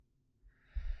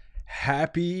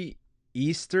Happy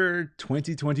Easter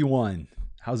 2021.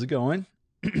 How's it going?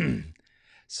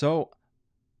 So,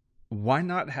 why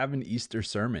not have an Easter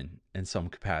sermon in some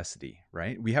capacity,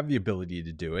 right? We have the ability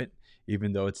to do it,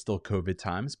 even though it's still COVID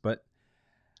times, but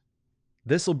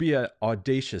this will be an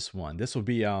audacious one. This will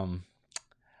be a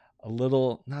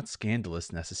little not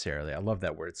scandalous necessarily. I love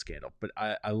that word scandal, but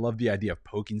I love the idea of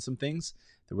poking some things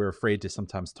that we're afraid to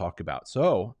sometimes talk about.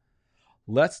 So,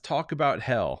 let's talk about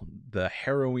hell, the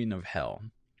harrowing of hell.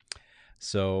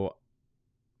 So,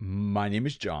 my name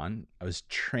is John. I was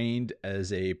trained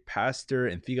as a pastor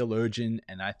and theologian,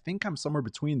 and I think I'm somewhere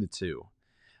between the two.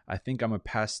 I think I'm a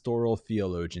pastoral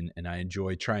theologian, and I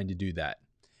enjoy trying to do that.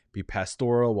 Be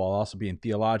pastoral while also being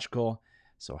theological.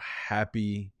 So,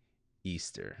 happy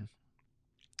Easter.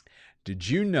 Did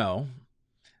you know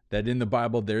that in the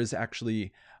Bible there's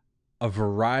actually a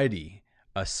variety,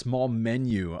 a small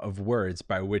menu of words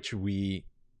by which we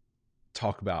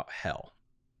talk about hell?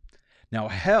 Now,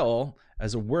 hell,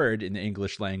 as a word in the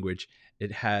English language,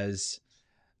 it has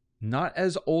not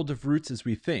as old of roots as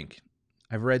we think.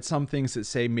 I've read some things that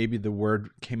say maybe the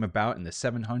word came about in the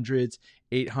 700s,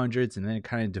 800s, and then it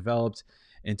kind of developed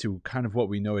into kind of what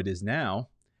we know it is now.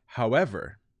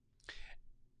 However,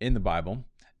 in the Bible,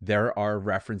 there are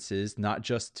references not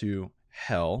just to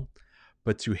hell,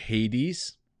 but to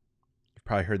Hades. You've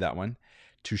probably heard that one.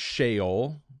 To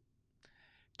Sheol,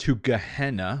 to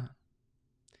Gehenna,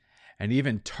 and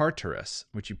even Tartarus,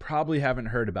 which you probably haven't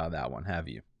heard about that one, have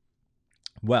you?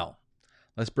 Well,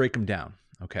 let's break them down,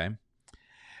 okay?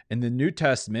 In the New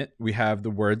Testament, we have the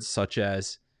words such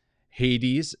as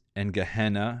Hades and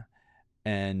Gehenna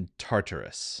and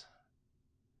Tartarus.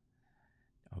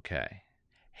 Okay.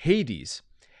 Hades.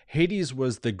 Hades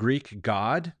was the Greek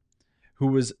god who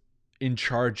was in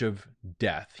charge of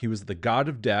death. He was the god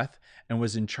of death and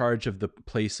was in charge of the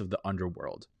place of the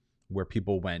underworld where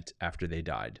people went after they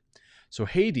died. So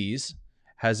Hades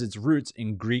has its roots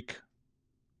in Greek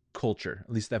culture,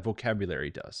 at least that vocabulary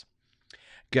does.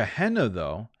 Gehenna,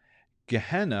 though,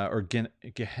 Gehenna or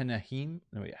Gehennahim,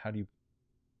 no, wait, how do you,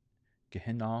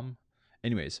 Gehennam?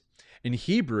 Anyways, in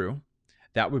Hebrew,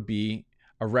 that would be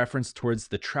a reference towards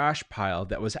the trash pile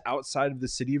that was outside of the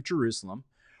city of Jerusalem,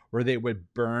 where they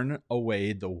would burn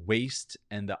away the waste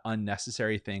and the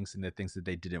unnecessary things and the things that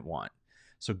they didn't want.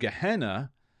 So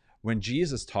Gehenna, when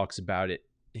Jesus talks about it,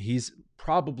 he's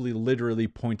probably literally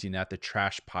pointing at the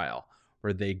trash pile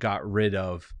where they got rid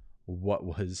of what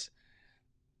was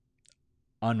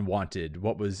unwanted,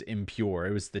 what was impure.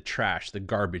 It was the trash, the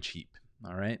garbage heap.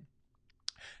 All right.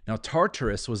 Now,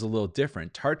 Tartarus was a little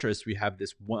different. Tartarus, we have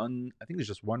this one, I think there's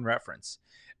just one reference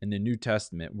in the New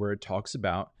Testament where it talks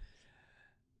about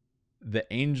the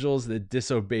angels that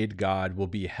disobeyed God will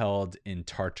be held in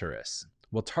Tartarus.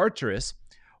 Well, Tartarus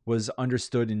was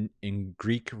understood in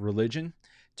Greek religion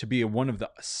to be one of the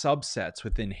subsets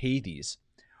within Hades,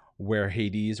 where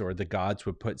Hades or the gods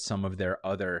would put some of their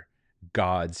other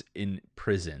gods in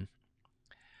prison.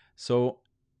 So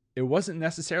it wasn't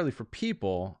necessarily for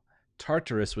people.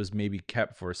 Tartarus was maybe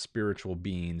kept for spiritual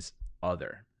beings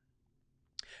other.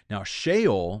 Now,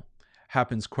 Sheol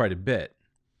happens quite a bit.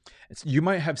 You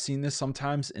might have seen this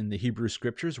sometimes in the Hebrew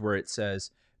scriptures where it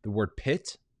says the word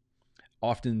pit.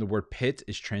 Often the word pit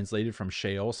is translated from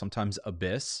Sheol, sometimes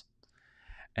abyss.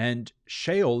 And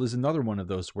Sheol is another one of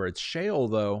those words. Sheol,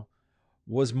 though,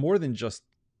 was more than just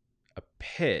a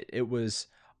pit. It was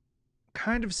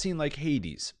kind of seen like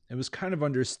Hades. It was kind of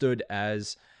understood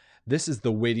as this is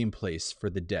the waiting place for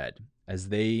the dead. As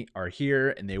they are here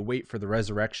and they wait for the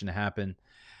resurrection to happen,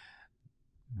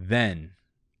 then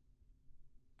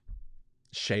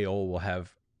Sheol will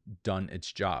have done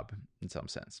its job in some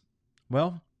sense.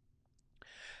 Well,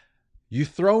 you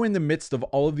throw in the midst of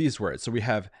all of these words. So we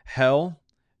have hell,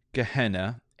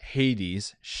 Gehenna,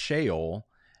 Hades, Sheol,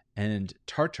 and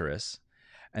Tartarus.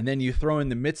 And then you throw in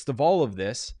the midst of all of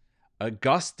this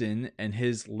Augustine and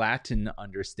his Latin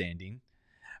understanding.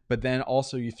 But then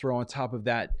also you throw on top of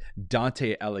that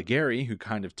Dante Alighieri, who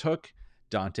kind of took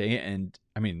Dante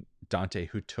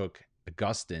who took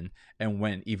Augustine and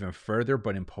went even further,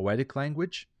 but in poetic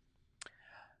language.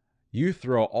 You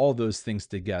throw all those things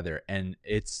together, and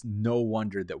it's no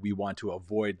wonder that we want to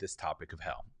avoid this topic of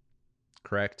hell.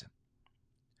 Correct?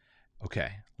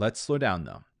 Okay, let's slow down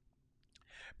though.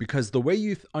 Because the way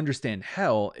you understand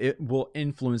hell, it will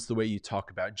influence the way you talk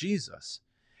about Jesus.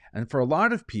 And for a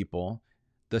lot of people,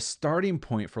 the starting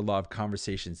point for a lot of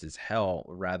conversations is hell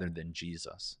rather than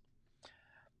Jesus.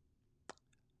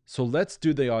 So let's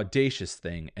do the audacious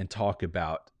thing and talk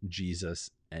about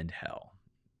Jesus and hell.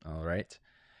 All right.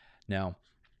 Now,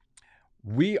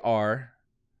 we are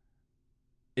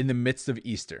in the midst of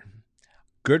Easter.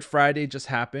 Good Friday just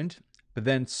happened, but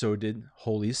then so did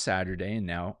Holy Saturday and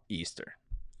now Easter.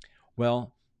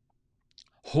 Well,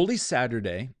 Holy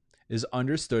Saturday is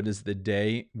understood as the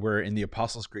day where in the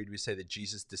Apostles' Creed we say that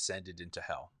Jesus descended into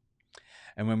hell.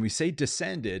 And when we say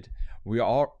descended, we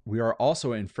are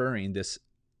also inferring this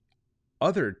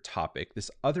other topic,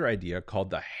 this other idea called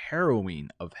the harrowing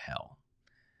of hell.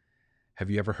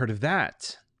 Have you ever heard of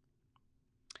that?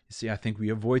 You see, I think we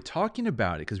avoid talking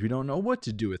about it because we don't know what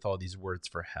to do with all these words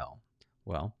for hell.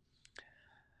 Well,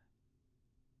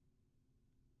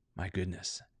 my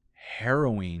goodness,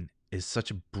 harrowing is such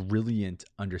a brilliant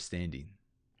understanding.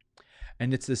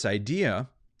 And it's this idea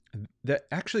that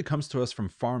actually comes to us from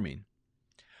farming.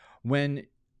 When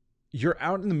you're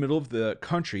out in the middle of the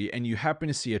country and you happen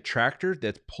to see a tractor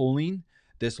that's pulling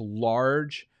this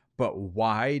large but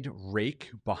wide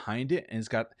rake behind it, and it's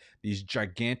got these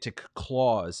gigantic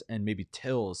claws and maybe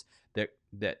tills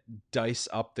that dice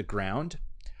up the ground,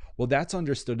 well, that's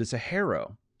understood as a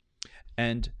harrow.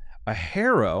 And a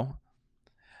harrow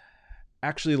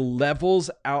actually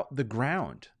levels out the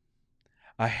ground.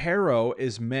 A harrow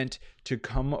is meant to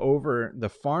come over the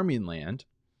farming land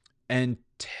and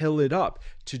till it up,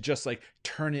 to just like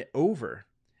turn it over.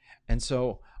 And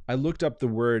so I looked up the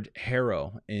word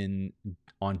harrow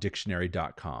on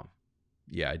dictionary.com.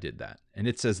 Yeah, I did that. And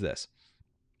it says this: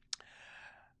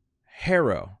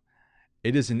 harrow,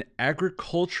 it is an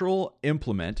agricultural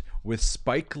implement with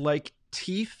spike-like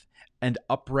teeth and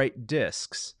upright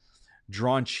discs,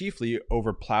 drawn chiefly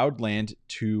over plowed land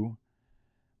to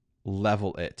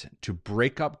level it, to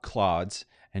break up clods,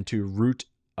 and to root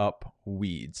up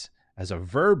weeds. As a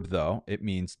verb, though, it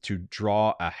means to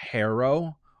draw a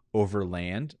harrow over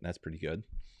land. That's pretty good.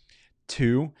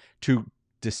 2, to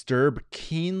disturb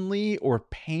keenly or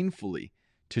painfully,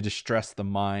 to distress the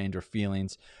mind or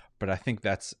feelings. But I think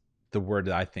that's the word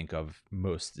that I think of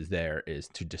most there is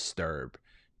to disturb,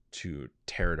 to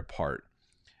tear it apart.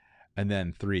 And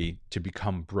then 3, to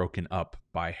become broken up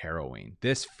by harrowing.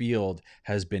 This field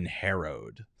has been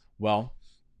harrowed. Well,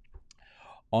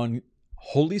 on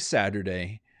Holy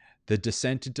Saturday, the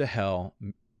descent into hell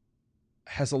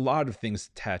has a lot of things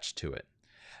attached to it.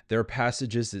 There are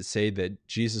passages that say that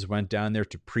Jesus went down there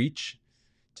to preach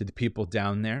to the people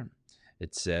down there.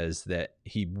 It says that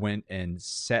he went and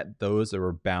set those that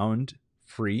were bound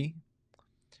free.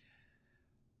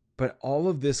 But all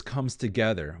of this comes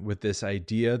together with this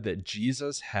idea that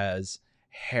Jesus has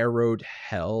harrowed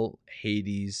hell,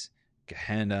 Hades,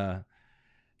 Gehenna,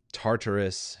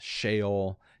 Tartarus,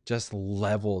 Sheol, just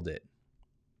leveled it.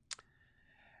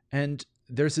 And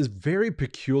there's this very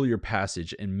peculiar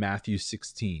passage in Matthew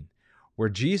 16 where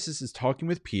Jesus is talking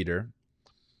with Peter,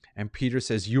 and Peter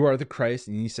says, "You are the Christ."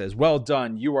 And he says, "Well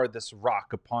done, you are this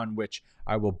rock upon which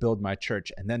I will build my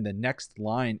church." And then the next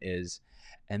line is,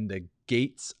 "And the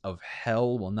gates of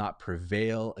hell will not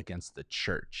prevail against the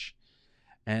church."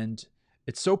 And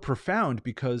it's so profound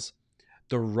because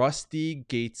the rusty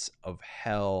gates of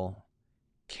hell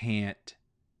can't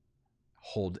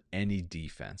hold any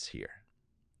defense here.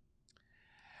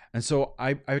 And so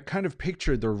I kind of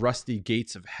pictured the rusty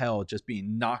gates of hell just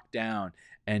being knocked down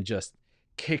and just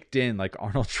kicked in like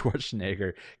Arnold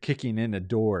Schwarzenegger kicking in a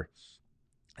door.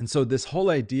 And so this whole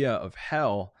idea of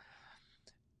hell,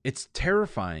 it's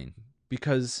terrifying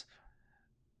because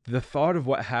the thought of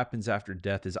what happens after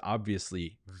death is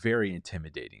obviously very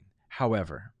intimidating.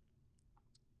 However,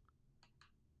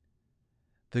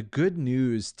 the good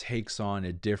news takes on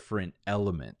a different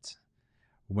element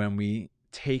when we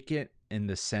take it in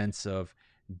the sense of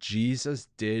Jesus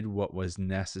did what was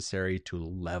necessary to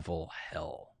level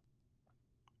hell,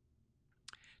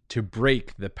 to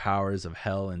break the powers of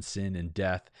hell and sin and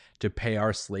death, to pay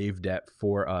our slave debt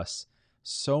for us.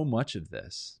 So much of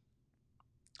this.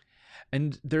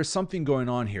 And there's something going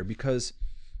on here because,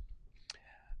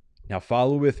 now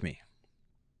follow with me.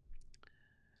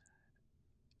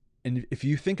 And if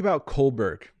you think about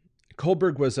Kohlberg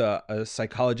was a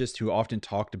psychologist who often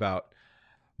talked about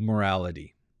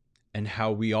morality and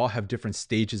how we all have different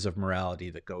stages of morality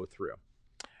that go through.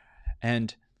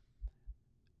 And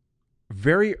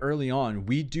very early on,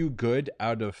 we do good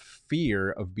out of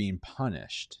fear of being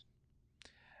punished.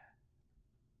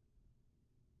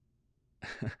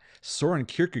 Soren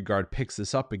Kierkegaard picks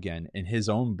this up again in his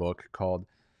own book called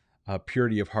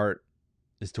Purity of Heart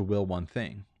is to Will One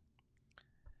Thing.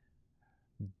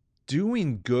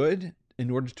 Doing good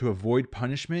in order to avoid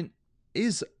punishment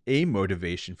is a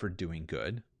motivation for doing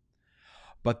good.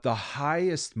 But the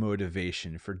highest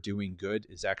motivation for doing good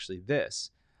is actually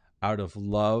this: out of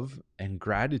love and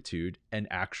gratitude and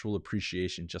actual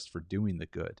appreciation just for doing the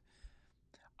good.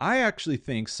 I actually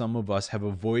think some of us have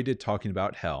avoided talking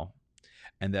about hell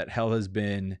and that hell has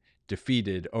been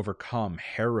defeated, overcome,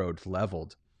 harrowed,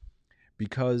 leveled,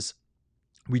 because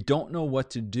we don't know what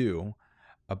to do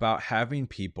about having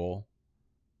people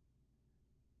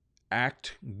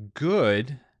act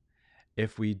good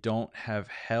if we don't have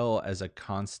hell as a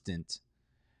constant,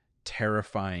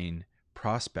 terrifying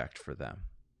prospect for them.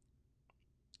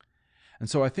 And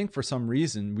so I think for some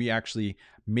reason, we actually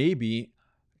maybe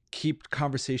keep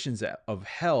conversations of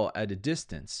hell at a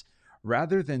distance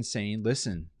rather than saying,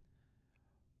 listen,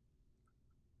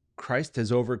 Christ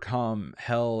has overcome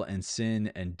hell and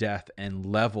sin and death and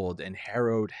leveled and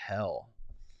harrowed hell,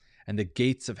 and the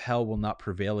gates of hell will not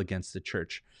prevail against the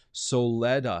church. So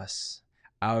let us,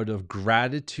 out of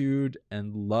gratitude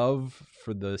and love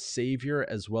for the Savior,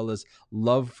 as well as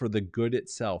love for the good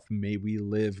itself, may we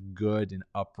live good and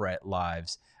upright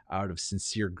lives out of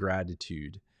sincere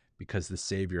gratitude because the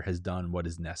Savior has done what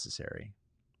is necessary.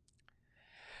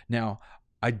 Now,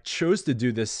 I chose to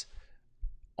do this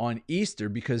on Easter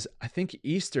because I think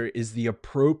Easter is the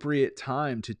appropriate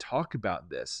time to talk about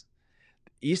this.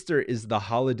 Easter is the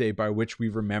holiday by which we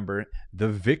remember the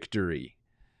victory.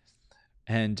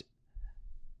 And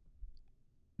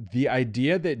the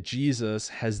idea that Jesus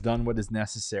has done what is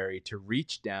necessary to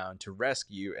reach down, to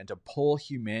rescue, and to pull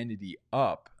humanity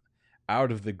up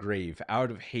out of the grave,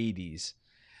 out of Hades,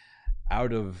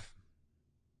 out of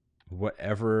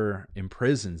whatever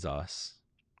imprisons us,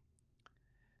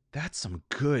 that's some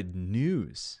good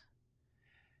news.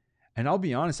 And I'll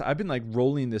be honest, I've been like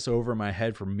rolling this over my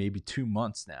head for maybe 2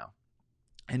 months now.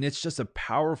 And it's just a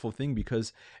powerful thing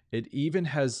because it even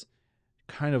has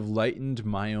kind of lightened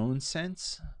my own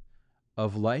sense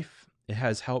of life. It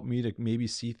has helped me to maybe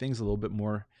see things a little bit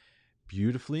more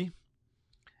beautifully.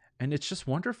 And it's just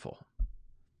wonderful.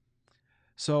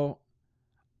 So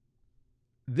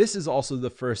this is also the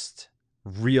first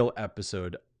real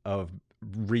episode of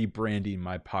rebranding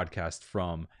my podcast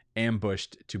from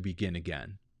Ambushed to Begin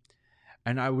Again.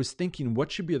 And I was thinking,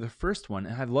 what should be the first one?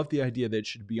 And I love the idea that it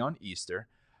should be on Easter,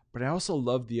 but I also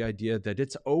love the idea that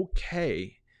it's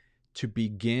okay to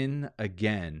begin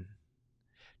again,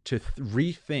 to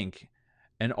rethink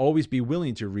and always be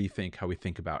willing to rethink how we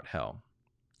think about hell,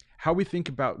 how we think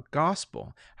about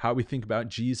gospel, how we think about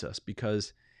Jesus,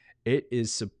 because it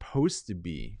is supposed to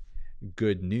be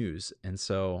good news. And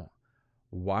so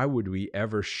why would we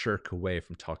ever shirk away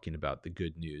from talking about the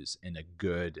good news in a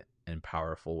good and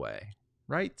powerful way,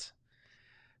 right?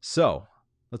 So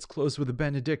let's close with a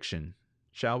benediction,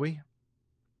 shall we?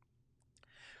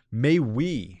 May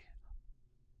we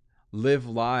live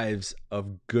lives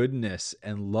of goodness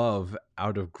and love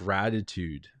out of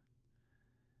gratitude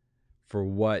for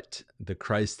what the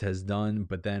Christ has done,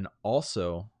 but then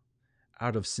also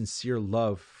out of sincere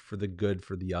love for the good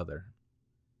for the other,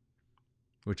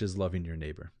 which is loving your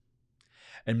neighbor.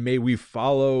 And may we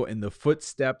follow in the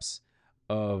footsteps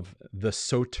of the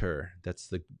Soter, that's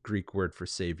the Greek word for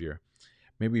Savior.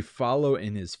 May we follow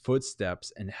in his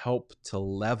footsteps and help to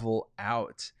level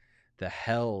out the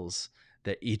hells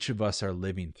that each of us are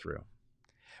living through.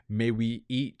 May we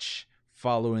each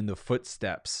follow in the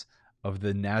footsteps of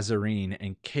the Nazarene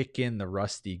and kick in the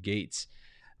rusty gates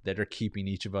that are keeping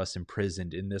each of us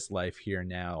imprisoned in this life here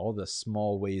now, all the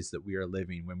small ways that we are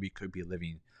living when we could be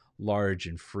living large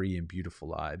and free and beautiful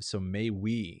lives. So may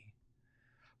we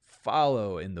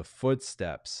follow in the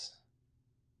footsteps,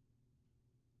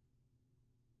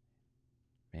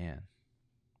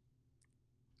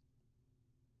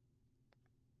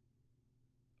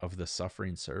 of the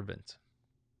suffering servant.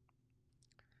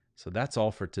 So that's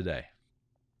all for today.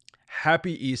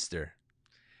 Happy Easter.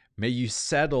 May you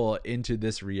settle into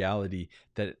this reality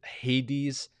that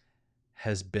Hades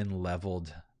has been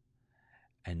leveled,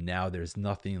 and now there's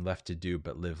nothing left to do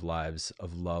but live lives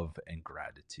of love and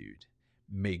gratitude.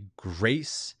 May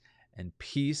grace and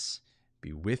peace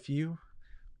be with you.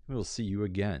 We will see you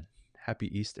again.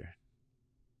 Happy Easter.